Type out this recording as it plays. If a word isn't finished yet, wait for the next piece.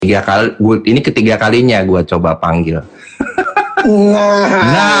Ini ketiga kalinya gue coba panggil.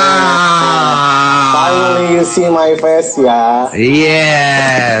 Finally you see my face ya.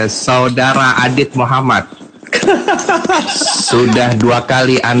 Yes, saudara Adit Muhammad. Sudah 2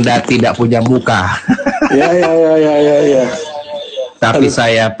 kali Anda tidak punya muka. Ya. Tapi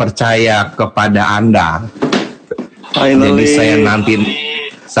saya percaya kepada Anda. Finally. Jadi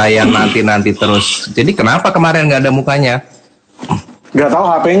saya nanti terus. Jadi kenapa kemarin nggak ada mukanya? Gak tahu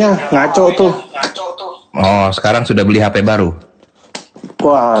HP-nya ngaco tuh. Oh, sekarang sudah beli HP baru.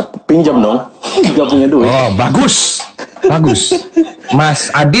 Wah, pinjam dong. Gak punya duit. Oh, bagus.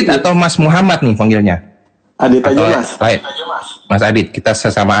 Mas Adit atau Mas Muhammad nih panggilnya? Adit aja, Mas. Baik. Mas Adit, kita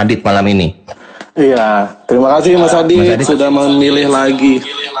sesama Adit malam ini. Iya, terima kasih Mas Adit sudah memilih lagi.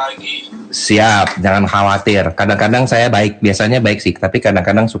 Siap, jangan khawatir. Kadang-kadang saya baik, biasanya baik sih, tapi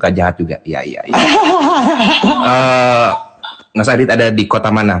kadang-kadang suka jahat juga. Iya. Mas Adit ada di kota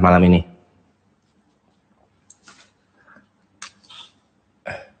mana malam ini?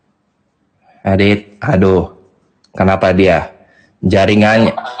 Adit, aduh, kenapa dia?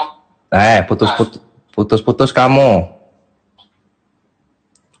 Jaringannya, putus kamu.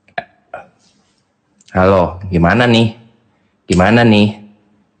 Halo, gimana nih,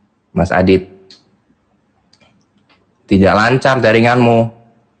 Mas Adit? Tidak lancar jaringanmu.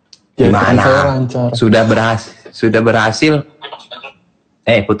 Gimana? Sudah berhasil?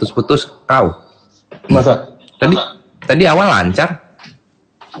 Putus kau. Masa? Tadi awal lancar.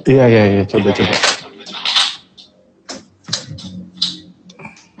 Iya, coba.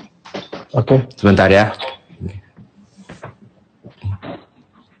 Oke. Sebentar ya.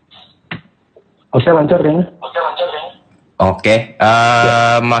 Oke, lancar kayaknya. Oke.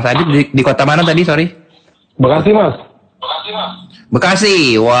 Mas Adit di kota mana tadi, sorry? Bekasi, Mas.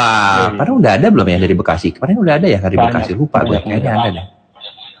 Bekasi. Wah, kemarin udah ada belum ya dari Bekasi? Kemarin udah ada ya dari Bekasi. Lupa gue, kayaknya ada deh.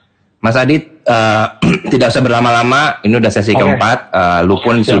 Mas Adit, tidak usah berlama-lama. Ini udah sesi keempat. Lu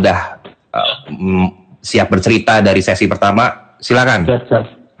pun sudah siap bercerita dari sesi pertama. Silakan.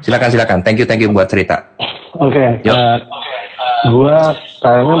 Silakan. Thank you buat cerita. Oke. Gua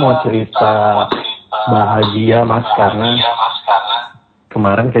kayaknya mau cerita bahagia, Mas, karena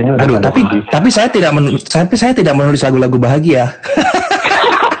kemarin kayaknya udah. Aduh, tapi saya tidak menulis lagu-lagu bahagia.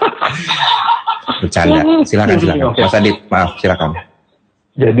 Bercanda. Silakan. Okay. Mas Adit, maaf, silakan.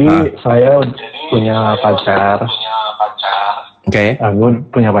 Jadi saya punya pacar. Oke. Gue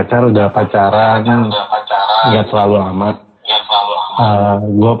punya pacar, udah pacaran nggak terlalu lama.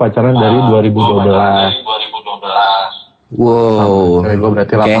 Gue pacaran dari 2012. Wow. Gue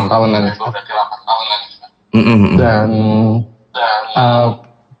berarti 8 tahunan. Dan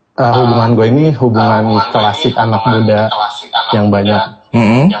hubungan gue ini hubungan klasik anak muda yang banyak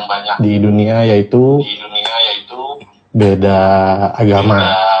di dunia, yaitu beda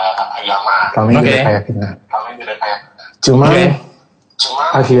agama. Kami beda keyakinan. Cuman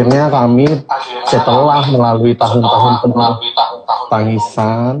akhirnya kami setelah melalui tahun-tahun penuh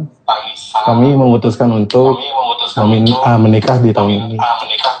tangisan, kami memutuskan untuk menikah di tahun ini.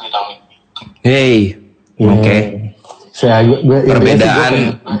 Hey, oke.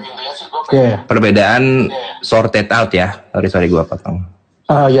 Perbedaan sorted out ya. Sorry gue potong.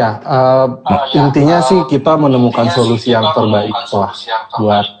 Intinya sih kita menemukan solusi yang terbaik lah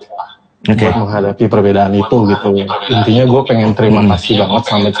buat menghadapi perbedaan itu gitu. Intinya gue pengen terima kasih banget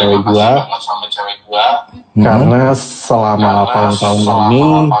sama cewek gue karena selama 8 tahun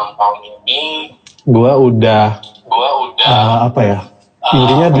ini gue udah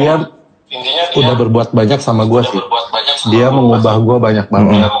intinya dia udah berbuat banyak sama gue sih. Dia mengubah gue banyak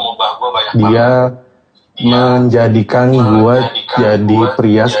banget. Dia menjadikan gue jadi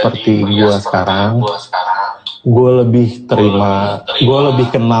pria seperti gue sekarang. Gue lebih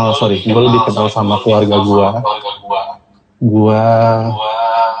kenal sama keluarga gue. Gue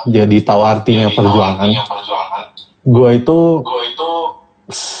jadi tahu artinya perjuangan. Gue itu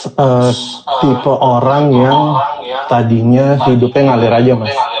tipe orang yang tadinya hidupnya ngalir aja,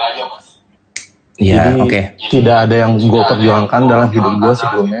 Mas. Iya, jadi tidak ada yang gue perjuangkan dalam hidup gue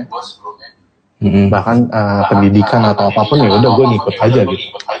sebelumnya. Bahkan pendidikan atau apapun ya udah gue ngikut aja gitu.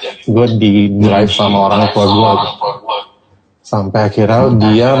 Gue di drive sama orang tua gue gitu. Sampai akhirnya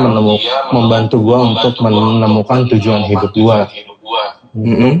dia membantu gue untuk menemukan tujuan hidup gue.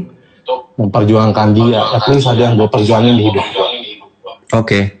 Memperjuangkan dia. At least ada yang gue perjuangin di hidup gue.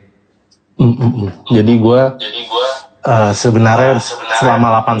 Oke. Jadi gue sebenarnya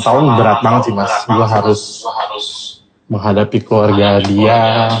selama 8 tahun berat banget sih, Mas. Gue harus menghadapi keluarga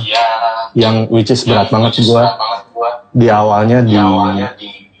dia yang which is berat banget. Gue di awalnya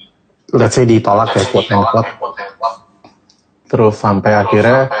let's say ditolak ya, quote and quote. Terus sampai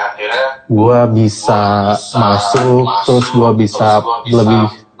akhirnya gue bisa masuk, terus gue bisa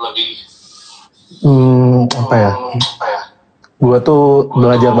lebih apa ya? Gue tuh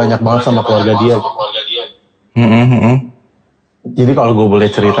belajar banyak banget sama keluarga dia. Jadi kalau gue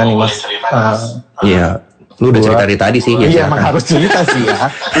boleh cerita nih Mas, iya, lu udah cerita dari tadi sih. Iya, emang harus cerita sih ya.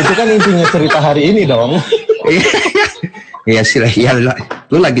 Itu kan intinya cerita hari ini dong. Iya sih, ya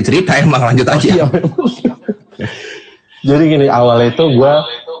lu lagi cerita emang, lanjut aja. Iya, jadi gini, awalnya itu gue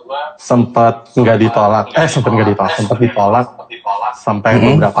sempat ditolak sampai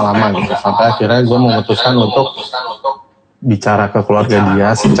beberapa lama gitu, sampai akhirnya gue memutuskan untuk bicara ke keluarga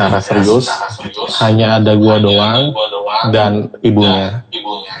dia secara serius. Hanya ada gue doang dan ibunya.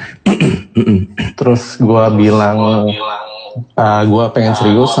 Terus gue bilang gue pengen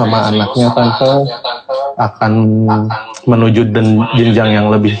serius sama anaknya, tante akan menuju jenjang yang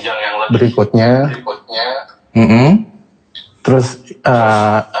lebih berikutnya. Terus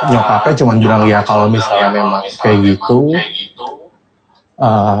nyokapnya cuma bilang ya kalau misalnya memang kayak gitu,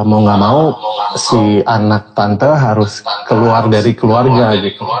 mau nggak mau si anak tante harus keluar dari keluarga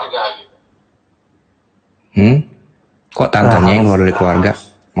gitu. Kok tantenya yang keluar dari keluarga?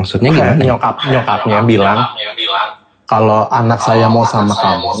 Maksudnya gimana? Nyokapnya bilang kalau anak saya mau sama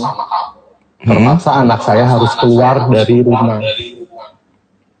kamu, terpaksa anak saya harus keluar dari rumah.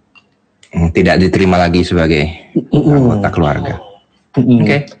 Tidak diterima lagi sebagai anggota keluarga.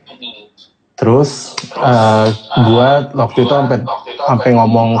 Oke. Terus gue waktu itu sampai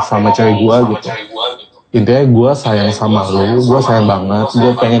ngomong sama cewek gue gitu. Intinya gue sayang sama lu, gue sayang banget,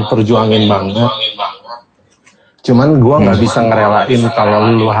 gue pengen perjuangin banget. Cuman gue nggak bisa ngerelain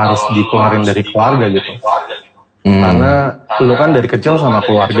kalau lu harus dikeluarin dari keluarga gitu. Karena lu kan dari kecil sama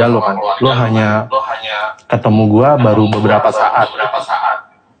keluarga lu kan, lu hanya ketemu gue baru beberapa saat.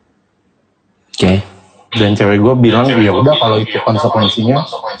 Oke. Dan cewek gue bilang ya udah kalau itu konsekuensinya,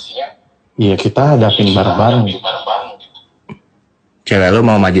 ya kita hadapin bareng-bareng. Cewek lu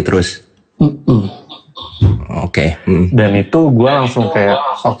mau maju terus. Oke. Dan itu gue langsung kayak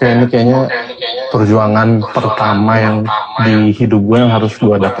oke, ini kayaknya perjuangan pertama yang di hidup gue yang harus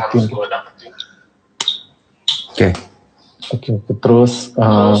gue dapetin. Oke. Terus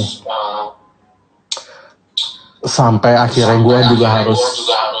sampai akhirnya gue juga harus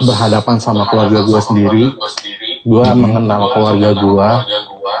berhadapan sama keluarga gue sendiri. Gue mengenal keluarga gue.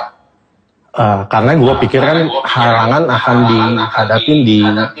 Karena gue pikir kan halangan akan dihadapin di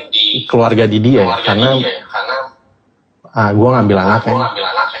keluarga di dia ya, karena gue ngambil anaknya.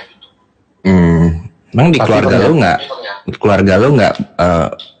 Emang di keluarga lu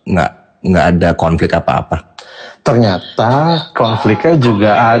nggak ada konflik apa-apa? Ternyata konfliknya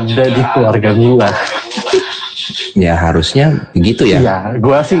juga ada di keluarga gue. Ya harusnya begitu ya. Iya,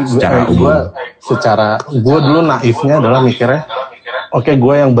 gue dulu naifnya adalah mikirnya, oke,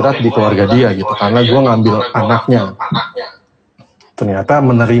 gue yang berat di keluarga dia gitu, karena gue ngambil anaknya. Ternyata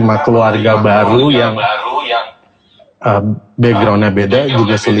menerima keluarga baru yang backgroundnya beda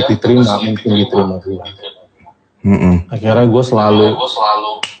juga sulit diterima, mungkin diterima juga. Akhirnya gue selalu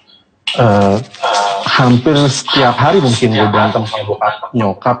hampir setiap hari mungkin gue berantem sama bokap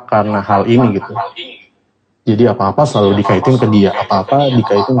nyokap karena hal ini gitu. Jadi apa-apa selalu dikaitin ke dia,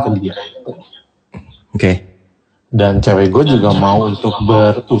 Oke. Dan cewek gue juga mau untuk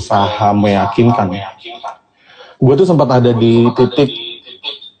berusaha meyakinkan. Gue tuh sempat ada di titik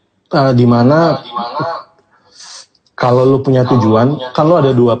di mana kalau lu punya tujuan, kan lu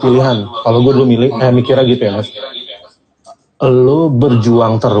ada dua pilihan. Kalau gue dulu mikirnya gitu ya Mas. Lu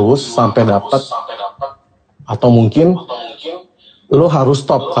berjuang terus sampai dapat, atau mungkin lu harus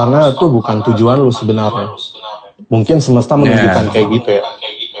stop karena itu bukan tujuan lu sebenarnya. Mungkin semesta menunjukkan kayak gitu ya.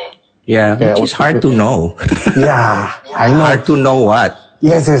 Yeah, it's hard to know. Yeah, I know. Hard to know what?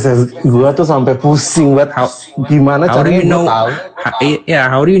 Yes. Gua tuh sampai pusing banget. Gimana caranya gue tahu?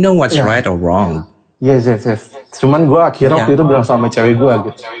 How do you know what's right or wrong? Yes. Cuman gue akhirnya waktu itu bilang sama cewek gue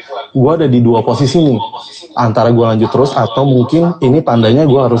gitu. Gue ada di dua posisi nih. Antara gue lanjut terus atau mungkin ini tandanya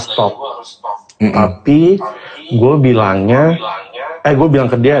gue harus stop. Tapi gue bilang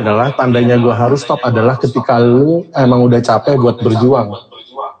ke dia adalah tandanya gue harus stop adalah ketika lu emang udah capek buat berjuang.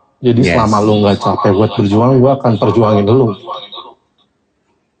 Jadi selama lu gak capek buat berjuang, gue akan perjuangin lu.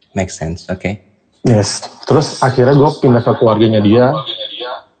 Make sense, oke. Yes, terus akhirnya gue pindah ke keluarganya dia.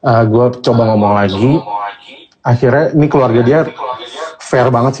 Gue coba ngomong lagi. Akhirnya ini keluarga dia fair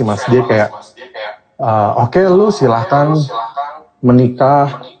banget sih Mas. Dia kayak, oke, lu silahkan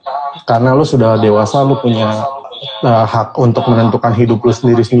menikah karena lu sudah dewasa, lu punya hak untuk menentukan hidup lu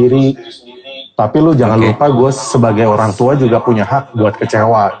sendiri-sendiri. Tapi lu jangan lupa gue sebagai orang tua juga punya hak buat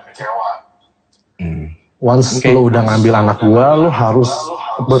kecewa. Once lo udah ngambil anak gue, lo harus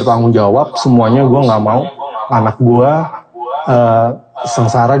bertanggung jawab semuanya. Gue nggak mau anak gue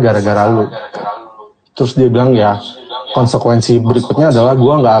sengsara gara-gara lo. Terus dia bilang ya, konsekuensi berikutnya adalah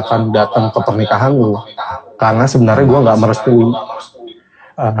gue nggak akan datang ke pernikahan lo, karena sebenarnya gue nggak merestui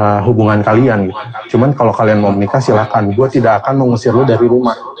hubungan kalian gitu. Cuman kalau kalian mau menikah silahkan, gue tidak akan mengusir lo dari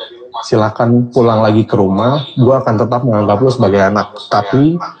rumah. Silahkan pulang lagi ke rumah, gue akan tetap menganggap lo sebagai anak.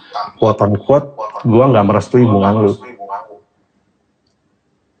 Tapi quote on quote, gue nggak merestui hubungan lo.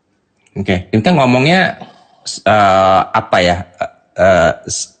 Oke, kita ngomongnya apa ya?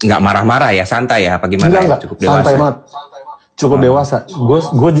 Nggak marah-marah ya, santai ya, apa gimana? Enggak, cukup dewasa. Santai banget, cukup dewasa.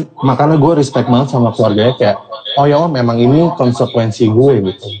 Gue makanya gue respect banget sama keluarganya, kayak oh ya om, memang ini konsekuensi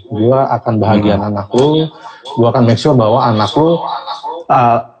gue gitu. Gue akan bahagiain anak lo, gue akan make sure bahwa anak lo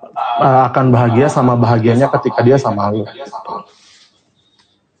akan bahagia sama bahagianya ketika dia sama lo.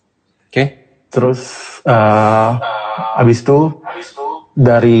 Oke. Terus abis itu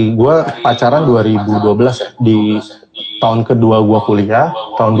dari gue pacaran 2012 ya, di tahun kedua gue kuliah,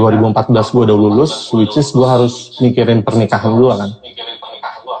 tahun 2014 gue udah lulus, which is gue harus mikirin pernikahan gue kan.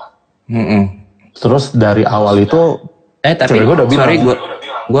 Terus dari awal itu, tapi gue udah bilang, sorry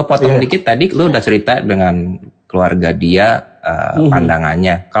gue potong dikit tadi, lu udah cerita dengan keluarga dia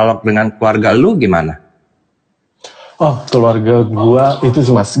pandangannya. Kalau dengan keluarga lu gimana? Oh, keluarga gue itu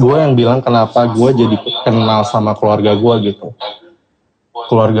sih mas, gue yang bilang kenapa gue jadi kenal sama keluarga gue gitu.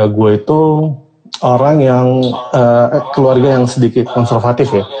 Keluarga gue itu orang yang keluarga yang sedikit konservatif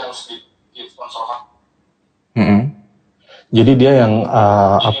ya. Jadi dia yang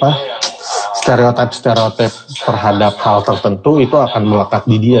stereotip terhadap hal tertentu itu akan melekat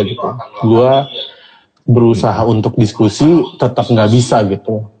di dia gitu. Gue berusaha untuk diskusi, tetap nggak bisa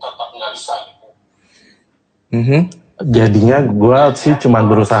gitu. Jadinya gue sih cuman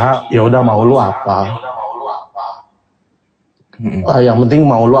berusaha, ya udah mau lu apa. Yang penting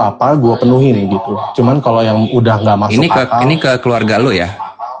mau lu apa, gue penuhin gitu. Cuman kalau yang udah nggak masuk akal. Ini ke keluarga lu ya?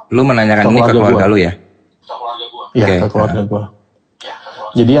 Lu menanyakan ini ke keluarga lu ya? Iya, ke keluarga gue.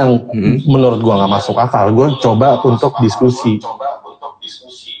 Jadi yang menurut gue nggak masuk akal, gue coba untuk diskusi.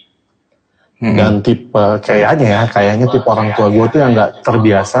 Dan tipe kayaknya tipe orang tua gue tuh yang nggak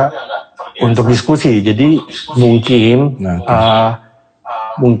terbiasa untuk diskusi. Jadi mungkin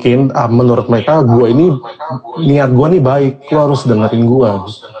menurut mereka gue ini niat gue nih baik, lo harus dengerin gue.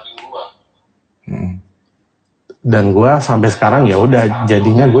 Dan gue sampai sekarang ya udah,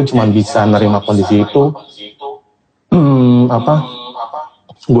 jadinya gue cuma bisa nerima kondisi itu.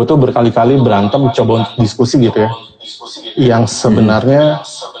 Gue tuh berkali-kali berantem coba untuk diskusi gitu ya, yang sebenarnya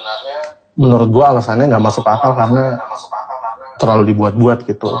menurut gue alasannya nggak masuk akal karena terlalu dibuat-buat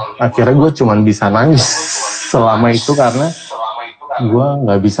gitu. Akhirnya gue cuma bisa nangis selama itu karena gue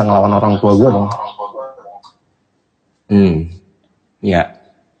nggak bisa ngelawan orang tua gue dong. Ya.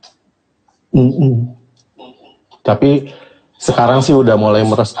 Tapi sekarang sih udah mulai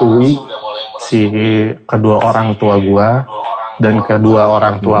merestui si kedua orang tua gue dan kedua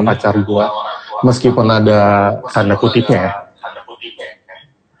orang tua pacar gue, meskipun ada tanda kutipnya ya,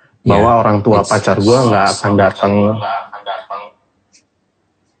 bahwa orang tua pacar gue nggak akan datang.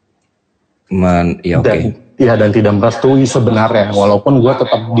 Dan tidak merestui sebenarnya, walaupun gue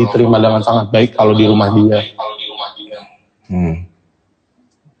tetap diterima dengan sangat baik kalau di rumah dia.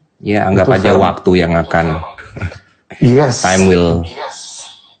 Ya anggap itu aja waktu yang akan. Yes.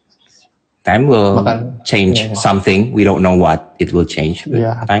 Time will change something. We don't know what it will change.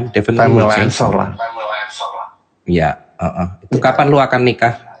 Time definitely will change. Ya. Itu kapan lu akan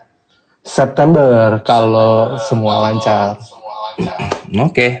nikah? September kalau semua lancar.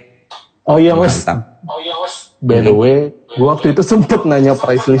 Oke. Oh iya mas. By the way, gue waktu itu sempet nanya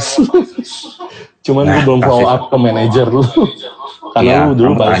price list. Cuman gue belum follow up ke manajer lu. Karena lu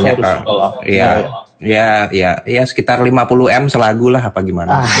dulu bahas harus follow up. Ya sekitar 50M selagu lah apa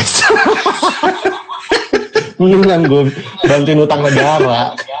gimana. Mendingan gue bantuin utang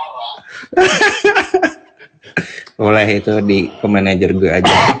negara. Boleh itu ke manajer gue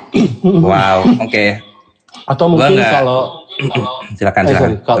aja. Wow, oke. Atau mungkin kalau silakan.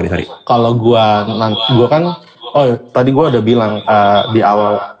 Sorry. Kalau gue kan, tadi gue udah bilang di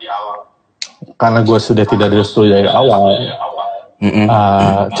awal, karena gue sudah tidak direstui dari awal.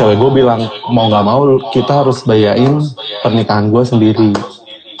 Cewek gue bilang mau nggak mau kita harus bayain pernikahan gue sendiri.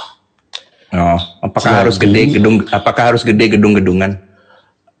 Apakah harus gede gedung-gedungan?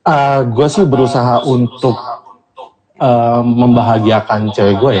 Gue sih berusaha untuk membahagiakan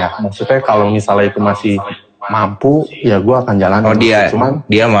cewek gue ya. Maksudnya kalau misalnya itu masih mampu, ya gue akan jalan. Cuman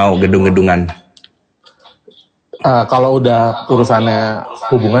dia mau gedung-gedungan. Kalau udah urusannya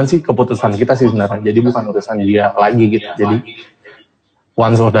hubungan sih keputusan kita sih sebenarnya. Jadi bukan urusan dia lagi gitu. Jadi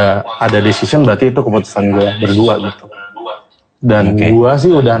once udah ada decision berarti itu keputusan gue berdua gitu. Dan gue sih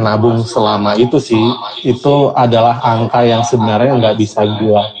udah nabung selama itu sih. Itu adalah angka yang sebenarnya nggak bisa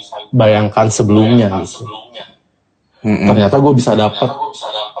gue bayangkan sebelumnya gitu. Ternyata gue bisa dapat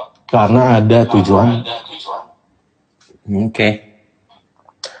karena ada tujuan.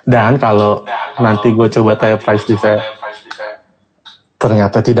 Dan kalau nanti gue coba tanya price list saya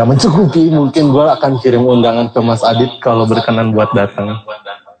ternyata tidak mencukupi, mungkin gue akan kirim undangan ke Mas Adit kalau berkenan buat datang.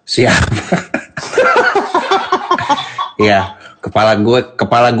 Siap. Ya, kepala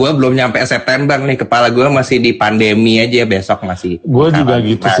gue belum nyampe September nih, kepala gue masih di pandemi aja, besok masih. Gue juga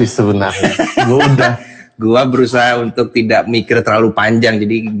gitu sih sebenarnya. Gue berusaha untuk tidak mikir terlalu panjang,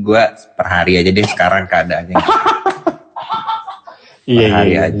 jadi gue per hari aja deh sekarang keadaannya.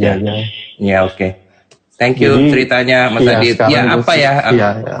 Iya. Ya oke. Thank you jadi, ceritanya Mas Adit. Ya apa ya?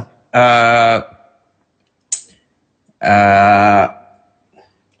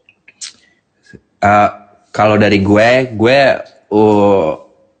 Kalau dari gue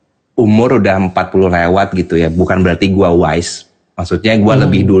umur udah 40 lewat gitu ya. Bukan berarti gue wise. Maksudnya gue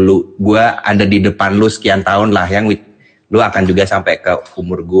lebih dulu. Gue ada di depan lu sekian tahun lah, yang lu akan juga sampai ke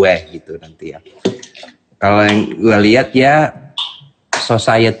umur gue gitu nanti ya. Kalau yang gue lihat ya,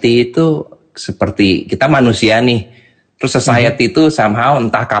 society itu seperti kita manusia nih, terus society itu somehow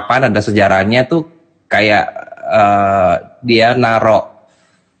entah kapan ada sejarahnya tuh kayak dia narok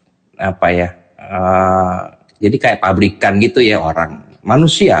apa ya, jadi kayak pabrikan gitu ya, orang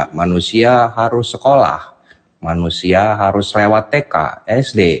manusia harus sekolah, manusia harus lewat TK,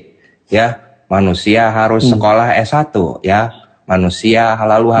 SD ya, manusia harus sekolah S1 ya, manusia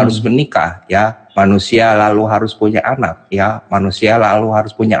lalu harus menikah ya, manusia lalu harus punya anak ya, manusia lalu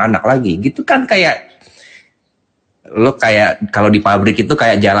harus punya anak lagi gitu kan. Kayak lo kayak kalau di pabrik itu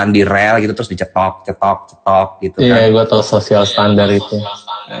kayak jalan di rel gitu terus dicetok gitu kan. Iya, gue tau sosial standar itu.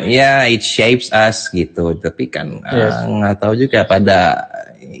 Ya, it shapes us gitu, tapi kan nggak tahu juga pada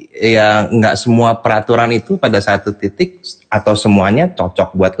ya, nggak semua peraturan itu pada satu titik atau semuanya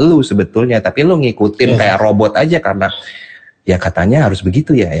cocok buat lu sebetulnya, tapi lu ngikutin kayak robot aja karena ya katanya harus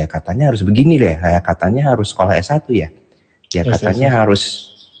begitu ya katanya harus begini deh, ya katanya harus sekolah S1 ya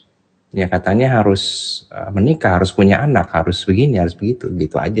katanya harus menikah, harus punya anak, harus begini, harus begitu,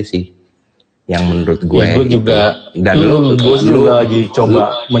 gitu aja sih yang menurut gue. Gue juga, dan lu juga lagi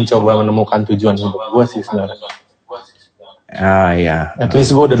mencoba menemukan tujuan hidup gue sih sebenarnya. Ya. At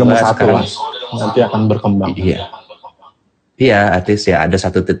least gue udah nemu satu lah, nanti akan berkembang. Iya, at least ya ada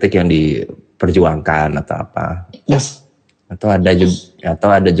satu titik yang diperjuangkan atau apa. Yes. Atau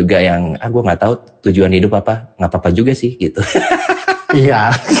ada juga yang gue nggak tahu tujuan hidup apa, nggak apa-apa juga sih gitu.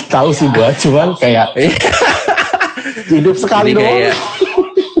 Iya, tahu sih gue, cuman kayak hidup sekali doang.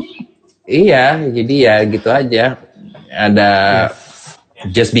 Iya, jadi ya gitu aja. Ada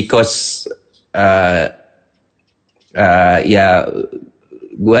just because ya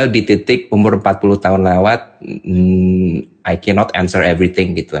gue di titik umur 40 tahun lewat, I cannot answer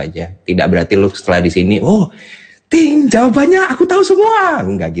everything gitu aja. Tidak berarti lu setelah di sini, jawabannya aku tahu semua.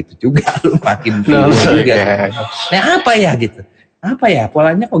 Enggak gitu juga, lu makin juga. Nah apa ya gitu? Apa ya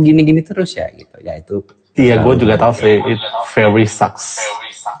polanya kok gini-gini terus ya gitu. Ya itu. Iya, gue juga tahu sih, it very sucks.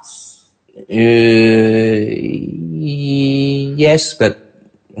 Yes, but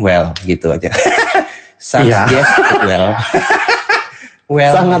well gitu aja. Sucks, yes, but well.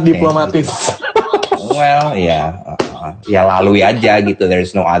 Sangat diplomatis. Well, ya lalui aja gitu. There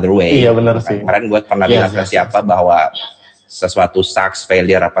is no other way. Iya benar sih. Kemarin gue pernah bilang ke siapa bahwa sesuatu sucks,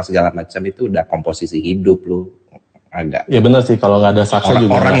 failure apa segala macam itu udah komposisi hidup lu. Agak. Ya benar sih, kalau nggak ada sukses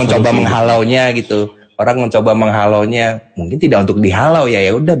juga. Orang mencoba menghalaunya gitu. Orang mencoba menghalaunya, mungkin tidak untuk dihalau ya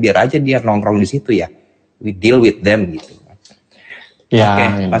udah biar aja dia nongkrong di situ ya. We deal with them gitu. Ya.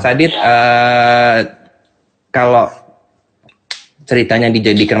 Oke, Mas Adit, kalau ceritanya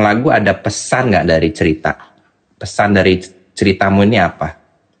dijadikan lagu, ada pesan nggak dari cerita? Pesan dari ceritamu ini apa?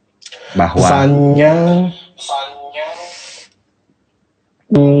 Bahwa pesannya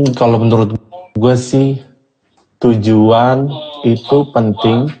kalau menurut gue sih tujuan itu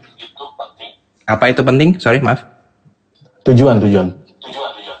penting. Apa itu penting? Sorry, maaf. Tujuan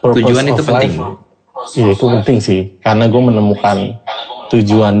itu penting. Iya, itu penting sih, karena gue menemukan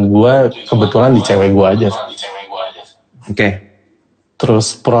tujuan gue kebetulan di cewek gue aja. Oke.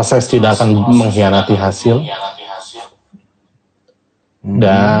 Terus proses tidak akan mengkhianati hasil.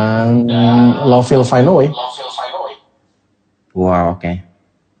 Dan love will find a way. Wow, oke.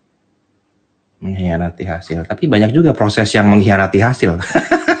 Mengkhianati hasil. Tapi banyak juga proses yang mengkhianati hasil.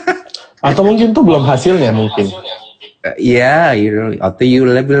 Atau mungkin tuh belum hasilnya mungkin. Yeah, atau you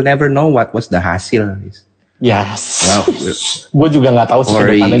will never know what was the hasil. Yes. Wow. Gue juga nggak tahu sih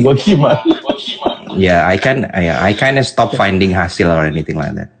kedepannya gue gimana. Yeah, I kind of stop finding hasil or anything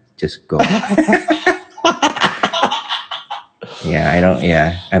like that. Just go.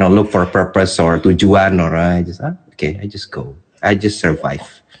 I don't look for purpose or tujuan or I just go. I just survive.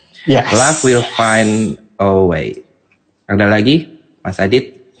 Yes. Love will find a way. Ada lagi, Mas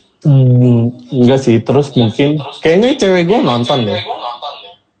Adit? Enggak sih, terus mungkin kayaknya cewek gue nonton deh.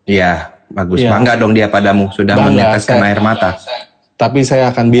 Iya, bagus. Ya. Bangga dong dia padamu, sudah meneteskan air mata. Tapi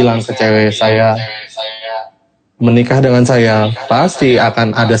saya akan bilang ke cewek saya, menikah dengan saya pasti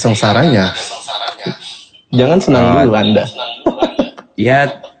akan ada sengsaranya. Jangan senang dulu Anda. Ya,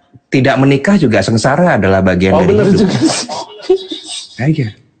 tidak menikah juga sengsara adalah bagian dari bener hidup. Juga. Aja.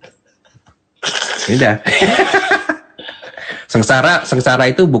 Udah. Sengsara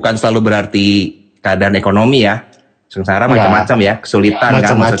itu bukan selalu berarti keadaan ekonomi ya. Sengsara macam-macam ya, kesulitan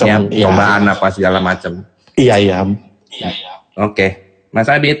kan maksudnya, cobaan apa segala macam. Iya. Oke. Mas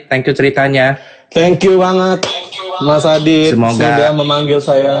Adit, thank you ceritanya. Thank you banget Mas Adit sudah memanggil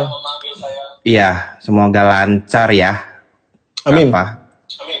saya. Iya, semoga lancar ya. Amin.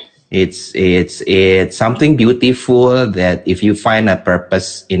 It's something beautiful that if you find a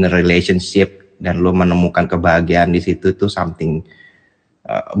purpose in a relationship dan lo menemukan kebahagiaan di situ tuh something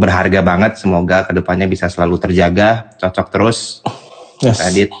berharga banget. Semoga kedepannya bisa selalu terjaga, cocok terus. Yes. Mas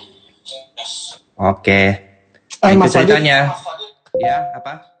Adit. Oke. Mas ceritanya. Ya,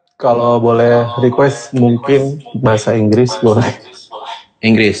 apa? Kalau boleh request mungkin bahasa Inggris boleh.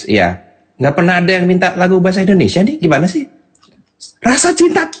 Inggris, iya. Nggak pernah ada yang minta lagu bahasa Indonesia nih, gimana sih? Rasa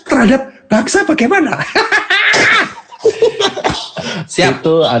cinta terhadap bangsa bagaimana? Siap.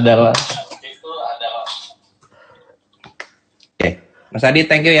 Itu adalah. Oke, Mas Adi,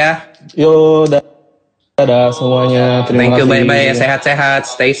 thank you ya. Yo, dadah semuanya. Terima kasih. Bye-bye, sehat-sehat,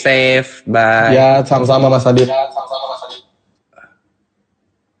 stay safe, bye. Ya, sama-sama Mas Adi.